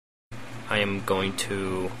I am going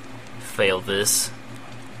to fail this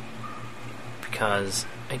because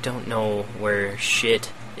I don't know where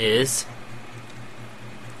shit is.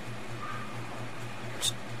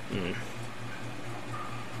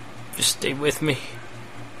 Just stay with me.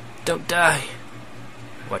 Don't die.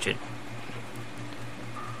 Watch it.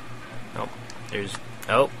 Oh, there's...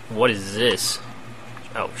 Oh, what is this?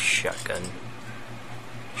 Oh, shotgun.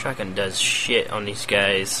 Shotgun does shit on these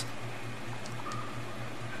guys.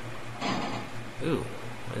 Ooh,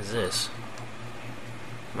 what is this?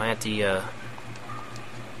 Am I at the,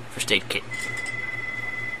 first aid kit?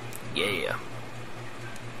 Yeah.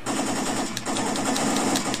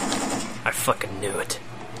 I fucking knew it.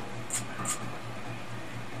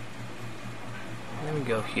 Let me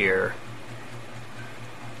go here.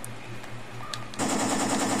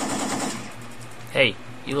 Hey,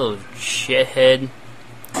 you little shithead.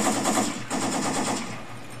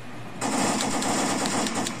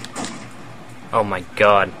 Oh my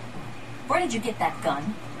god. Where did you get that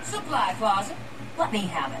gun? Supply closet. Let me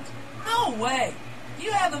have it. No way. Do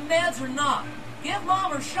you have the meds or not? Give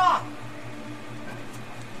Mom her shot.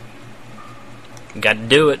 Gotta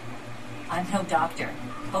do it. I'm no doctor.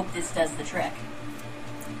 Hope this does the trick.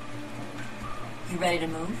 You ready to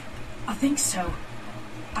move? I think so.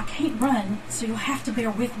 I can't run, so you'll have to bear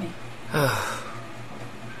with me.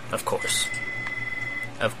 Of course.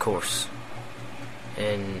 Of course.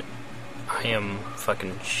 And I am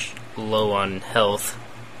fucking low on health.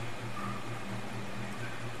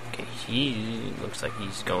 Okay, he looks like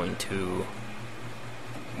he's going to...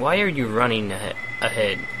 Why are you running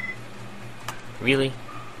ahead? Really?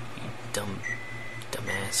 You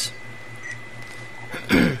dumbass.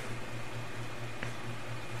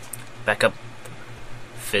 Backup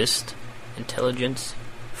fist, intelligence,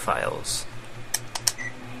 files.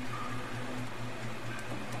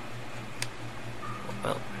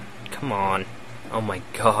 Well, come on. Oh my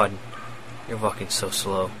god. You're walking so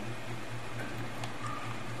slow.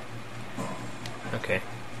 Okay.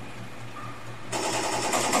 You're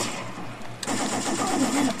going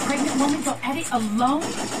to let a pregnant woman go at it alone?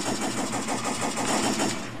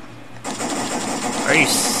 Are you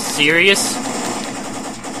serious?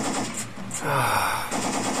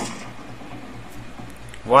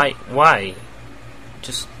 Why?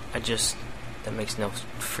 That makes no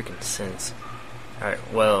freaking sense. Alright,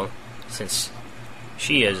 well, since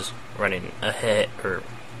she is running ahead, or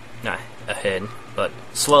not ahead, but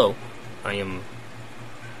slow, I am...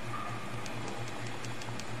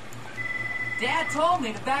 Dad told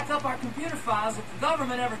me to back up our computer files if the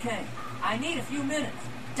government ever came. I need a few minutes.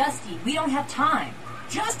 Dusty, we don't have time.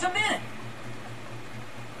 Just a minute.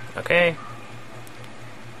 Okay.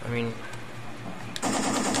 I mean...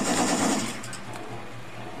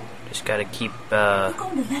 Just gotta keep, You're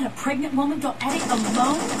going to let a pregnant woman go at it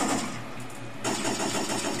alone?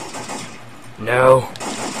 No.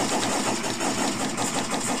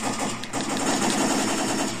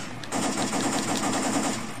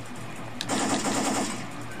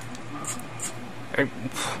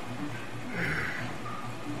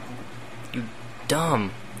 You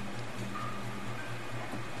dumb.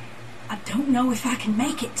 I don't know if I can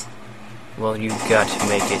make it. Well, you got to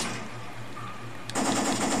make it.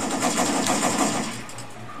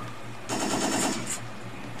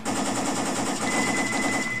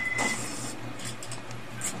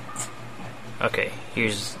 Okay,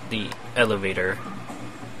 here's the elevator.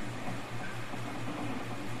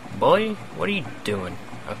 Boy, what are you doing?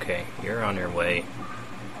 Okay, you're on your way.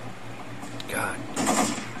 God.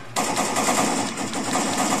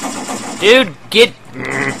 Dude, get...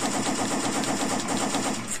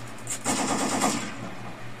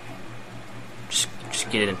 Just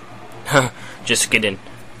get in. Just get in.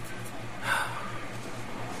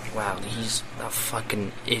 Wow, he's a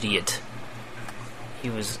fucking idiot. He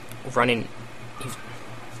was running...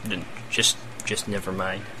 Just never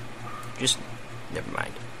mind. Just never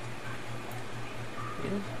mind.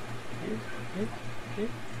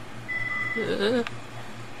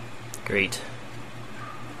 Great.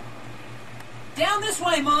 Down this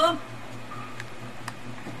way, Mom.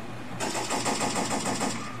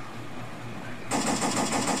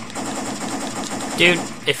 Dude,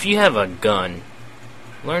 if you have a gun,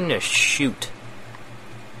 learn to shoot.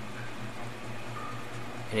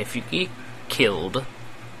 And if you get killed,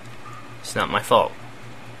 it's not my fault.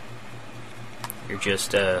 You're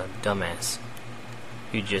just a dumbass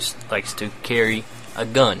who just likes to carry a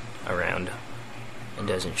gun around and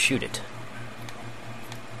doesn't shoot it.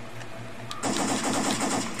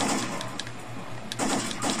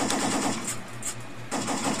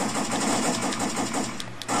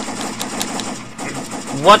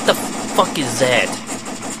 What the fuck is that?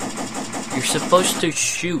 You're supposed to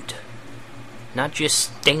shoot, not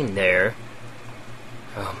just stand there.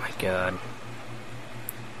 Oh my god.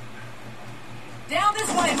 Down this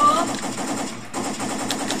way, Mom!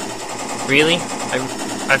 Really?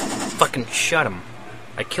 I fucking shot him.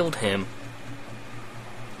 I killed him.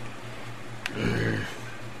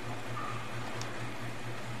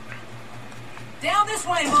 Down this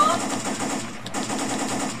way, Mom!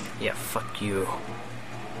 Yeah, fuck you.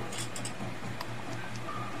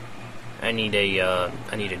 I need a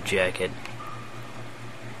jacket.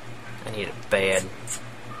 I need it bad.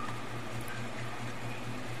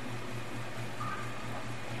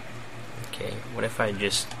 Okay, what if I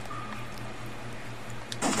just...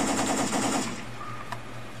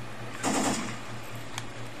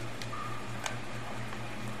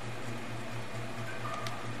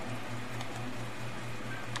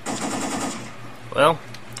 Well,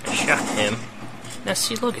 I shot him. Now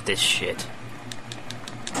see, look at this shit.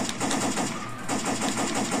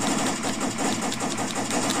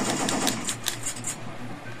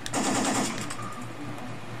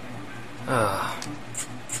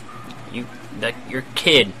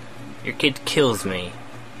 Your kid kills me.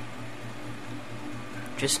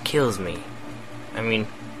 Just kills me. I mean,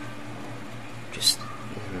 just...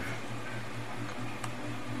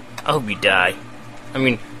 I hope you die. I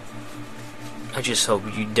mean, I just hope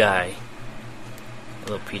you die. A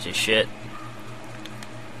little piece of shit.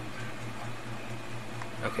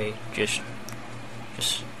 Okay, just,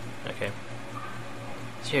 okay.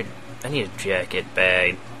 Here, I need a jacket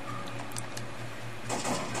bag.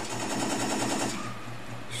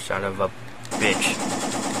 Son of a bitch.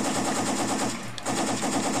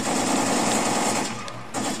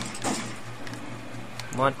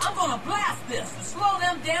 What? I'm gonna blast this and slow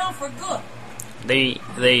them down for good.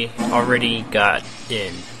 They already got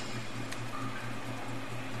in.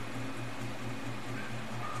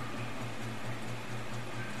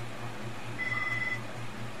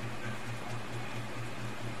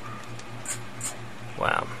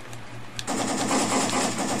 Wow.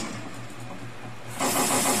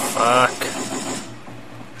 Fuck.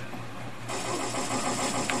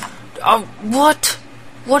 Oh, what?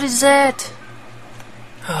 What is that?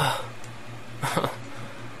 Oh,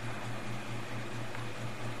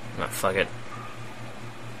 fuck it.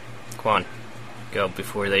 Come on. Go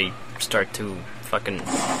before they start to fucking...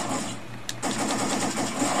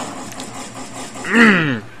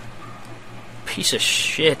 Piece of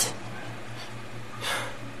shit.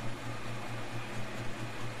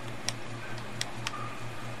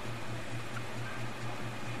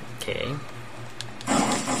 Okay.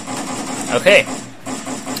 Okay.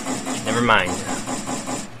 Never mind.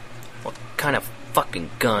 What kind of fucking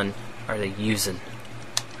gun are they using?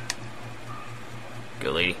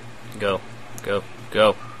 Go, lady. Go. Go.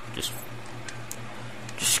 Go. Just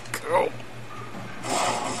go.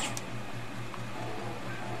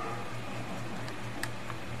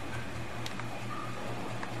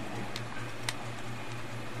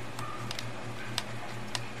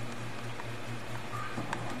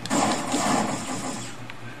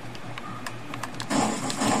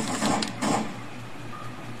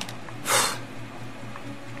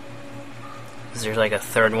 Is there like a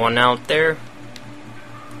third one out there?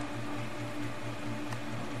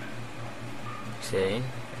 Okay,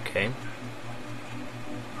 okay.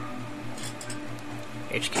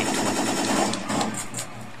 HK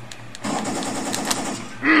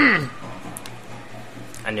 20.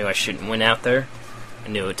 I knew I shouldn't went out there. I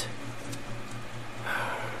knew it.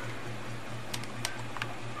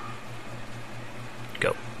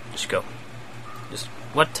 Go. Just go. Just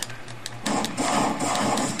what?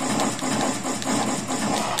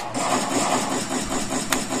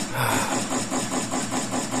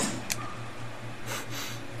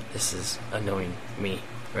 This is annoying me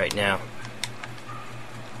right now.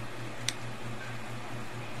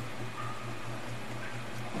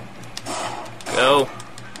 Go.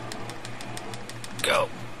 Go.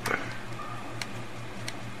 My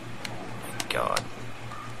God.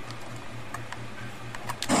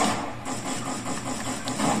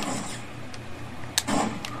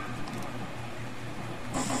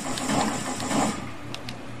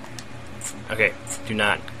 Okay, do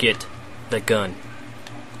not get the gun.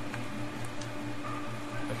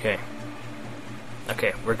 Okay.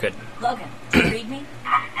 Okay, we're good. Logan, can you read me?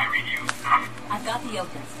 I read you. I've got the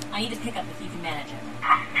opens. I need a pickup if you can manage it.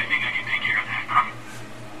 I think I can take care of that.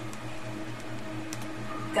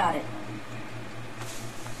 Got it.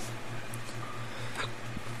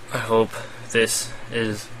 I hope this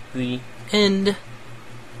is the end.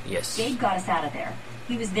 Yes. Gabe got us out of there.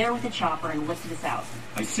 He was there with a chopper and lifted us out.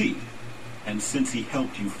 I see. And since he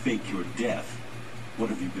helped you fake your death, what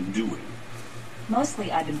have you been doing?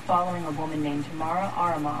 Mostly, I've been following a woman named Tamara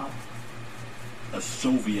Aramov. A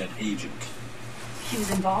Soviet agent. She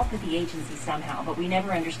was involved with the agency somehow, but we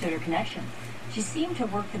never understood her connection. She seemed to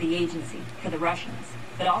work for the agency, for the Russians,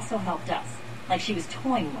 but also helped us, like she was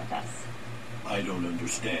toying with us. I don't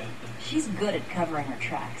understand. She's good at covering her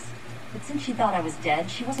tracks, but since she thought I was dead,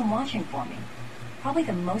 she wasn't watching for me. Probably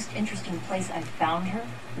the most interesting place I found her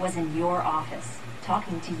was in your office,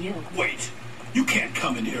 talking to you. Wait! You can't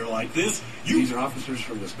come in here like this! These are officers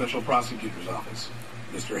from the Special Prosecutor's Office.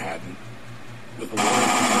 Mr. Haddon, with the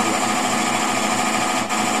warrant.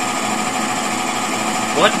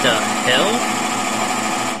 What the hell?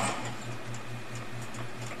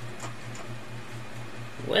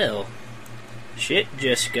 Well, shit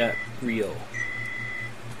just got real.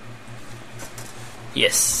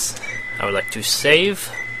 Yes, I would like to save.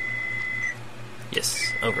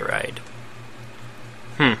 Yes, override.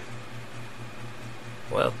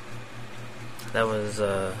 Well, that was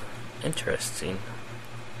interesting.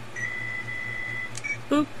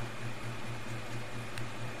 Boop.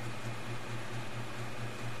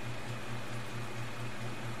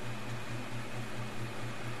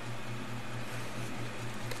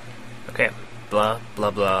 Okay, blah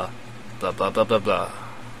blah blah blah blah blah blah blah.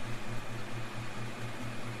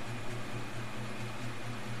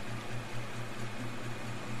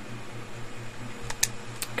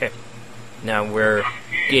 Okay, now we're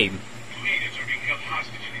game. Agents are being held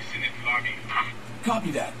hostage in the Senate lobby.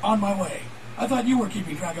 Copy that. On my way. I thought you were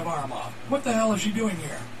keeping track of Aramov. What the hell is she doing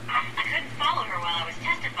here? I couldn't follow her while I was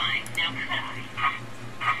testifying. Now could I?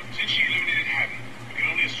 Since she eliminated Haddon, we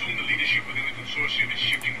can only assume the leadership within the consortium is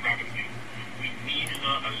shifting rapidly. We need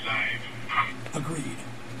her alive. Agreed.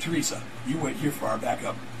 Teresa, you wait here for our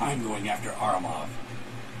backup. I'm going after Aramov.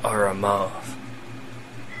 Aramov.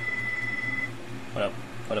 What up?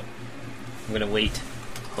 What up? I'm gonna wait.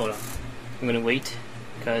 Hold on. I'm gonna wait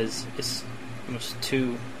because it's almost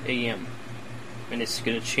 2 a.m. and it's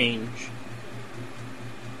gonna change.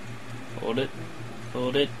 Hold it.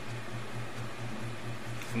 Hold it.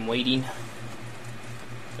 I'm waiting.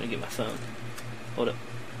 I'm gonna get my phone. Hold up.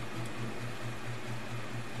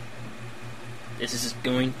 This is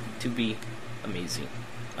going to be amazing.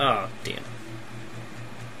 Oh, damn.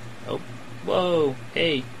 Oh, whoa.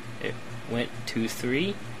 Hey. It went to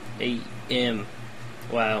 3 a.m.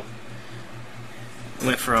 Wow.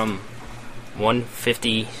 Went from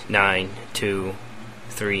 1:59 to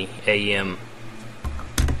 3 a.m.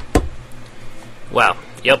 Wow.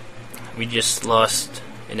 Yep. We just lost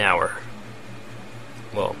an hour.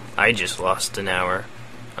 Well, I just lost an hour.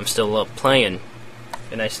 I'm still up playing.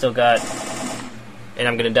 And I still got... And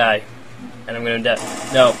I'm gonna die. And I'm gonna die.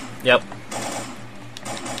 No. Yep.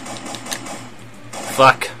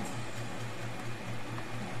 Fuck.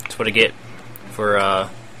 That's what I get for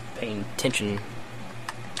paying attention.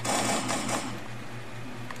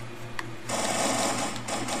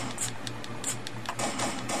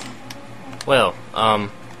 Well, I'm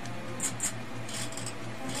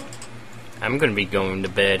gonna be going to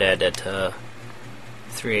bed at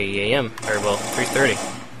 3 a.m. or well, 3:30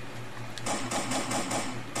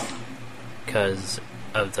 because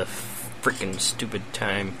of the freaking stupid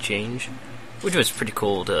time change, which was pretty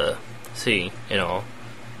cool to see, you know.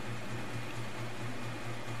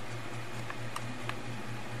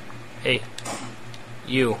 Hey,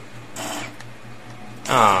 you.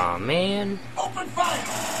 Aw, man. Open fire!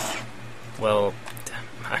 Well,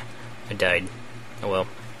 I died. Oh well.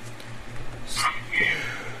 Two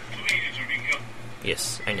agents are being held.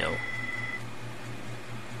 Yes, I know.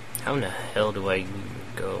 How in the hell do I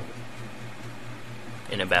go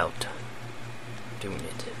in about doing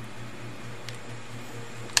it?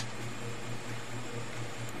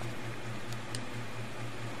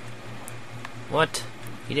 What?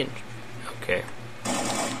 He didn't... Okay.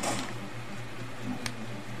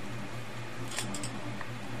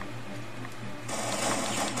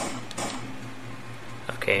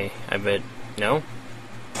 Okay, I bet... No?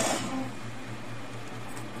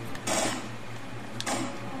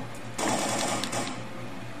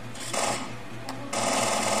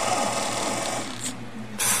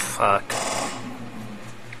 Fuck.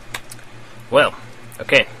 Well,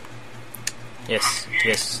 okay. Yes,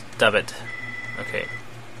 yes, stop it. Okay.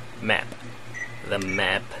 Map. The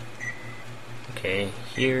map. Okay,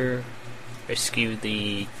 here. Rescue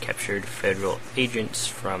the captured federal agents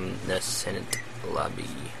from the Senate lobby.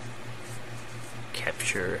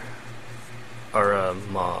 Capture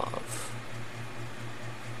Aramov.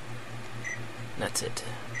 That's it.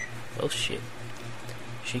 Oh shit.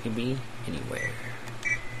 She can be anywhere.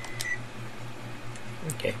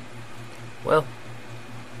 Okay. Well,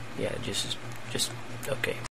 yeah, just okay.